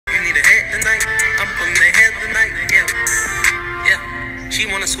She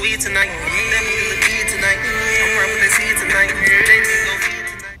wanna sweet tonight. That movie look good tonight. I'm purple, let's see it tonight. They need to go feed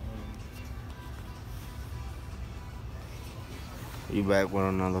tonight. You back with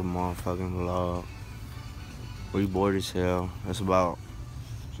another motherfucking vlog. We bored as hell. It's about,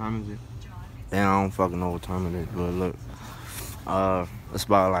 what time is it? Damn, I don't fucking know what time it is, but look. It's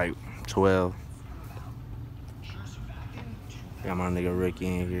about like 12. Got my nigga Ricky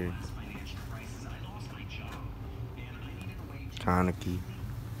in here. Kaneki.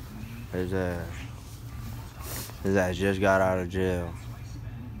 His ass just got out of jail.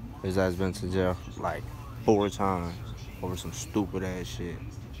 His ass been to jail like 4 times over some stupid ass shit.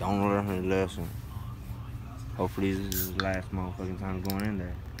 Don't learn his lesson. Hopefully this is his last motherfucking time going in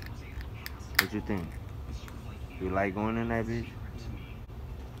there. What you think? You like going in that bitch?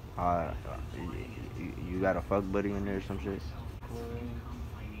 You got a fuck buddy in there or some shit?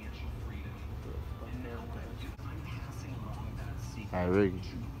 Alright, Ricky.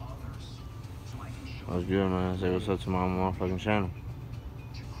 What's good, man? Say what's up to my motherfucking channel.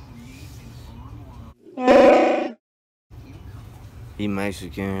 He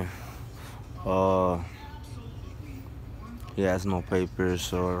Mexican. He has no papers,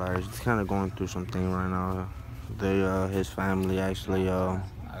 so like he's kind of going through something right now. His family actually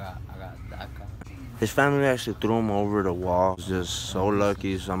his family actually threw him over the wall. He's just so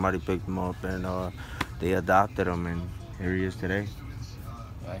lucky somebody picked him up and they adopted him, and here he is today.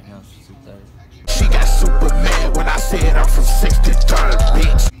 Right now, 63rd. She got super mad when I said I'm from 63rd,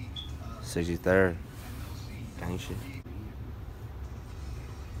 bitch. 63rd. Gang shit.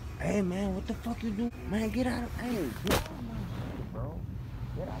 Hey man, what the fuck you do? Man, get out of hey, get out of my shit, bro.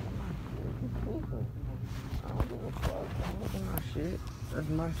 Get out of my shit. I don't give a fuck. I don't do my shit. That's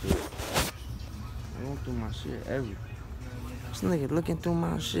my shit. I don't do my shit ever. This nigga looking through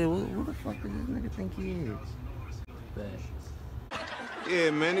my shit. Who the fuck does this nigga think he is?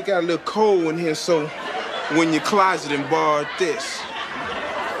 Yeah, man, it got a little cold in here, so when your closet and borrowed this.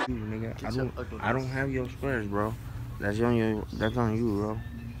 Nigga, I don't have your squares, bro. That's on you, bro.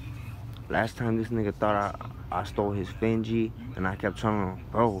 Last time this nigga thought I stole his Fenji, and I kept telling him,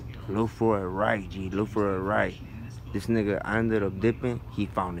 bro, look for it right, G, look for it right. This nigga, I ended up dipping, he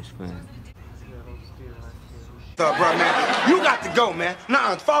found his Fenji. Bro, man, you got to go, man.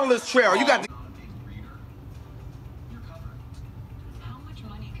 Nah, follow this trail. You got to.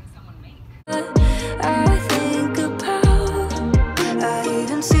 I think about, I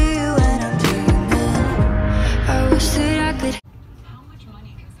even see you when I'm dreaming. I wish that I could. How much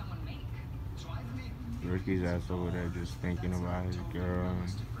money can someone make? Ricky's ass over there just thinking about his girl. I'm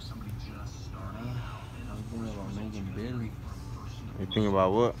thinking about making Billy. You think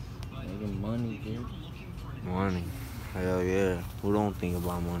about what? Making money, dude. Money. Hell yeah. Who don't think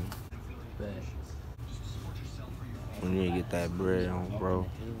about money? Bet. We need to get that bread on, bro.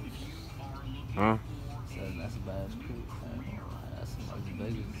 Huh? So that's a bad creek. That's like the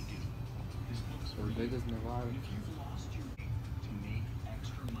biggest. So the biggest Nevada.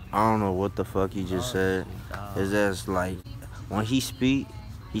 I don't know what the fuck he just said. His ass like, when he speak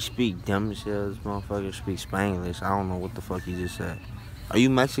dumb as hell. This motherfucker speak Spanglish. I don't know what the fuck he just said. Are you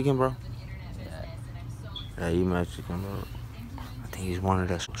Mexican, bro? Yeah, you Mexican, bro. I think he's one of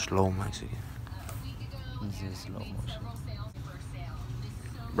the slow Mexican. This is slow motion.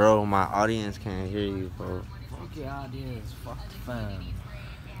 Bro, my audience can't hear you, bro. Fuck your audience. Fuck the fam.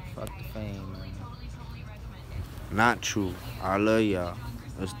 Fuck the fame, man. Not true. I love y'all.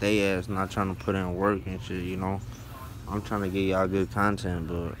 It's they ass not trying to put in work and shit, you know? I'm trying to get y'all good content,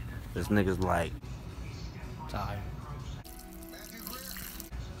 but this nigga's like... Tired.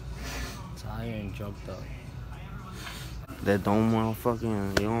 Tired and jumped up. That don't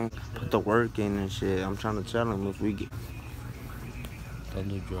motherfucking, you don't put the work in and shit. I'm trying to tell him if we get... Don't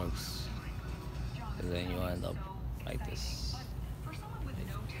do drugs. Cause then you'll end up like this.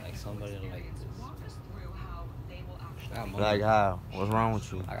 Like somebody like this. I got money. Like how? What's wrong with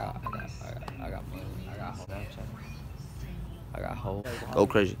you? I got money. I got hope. I got hope. Go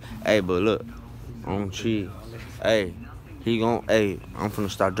crazy. Hey, but look, on cheat. Hey, I'm finna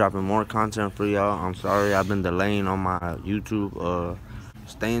start dropping more content for y'all. I'm sorry I've been delaying on my YouTube.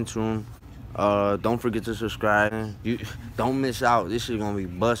 Stay in tune. Don't forget to subscribe. You don't miss out. This shit gonna be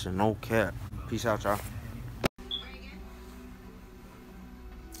busting, no cap. Peace out, y'all.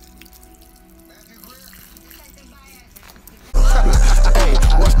 Hey,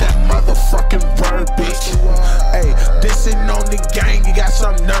 what's that motherfucking word, bitch? Hey, this ain't on the gang, you got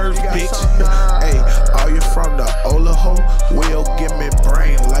some nerves, bitch. Hey, are you from the Olaho? Will give me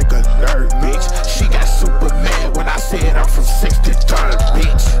brain like a nerd, bitch. She got super mad when I said I'm from 63rd,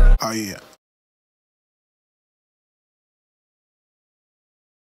 bitch. Oh yeah.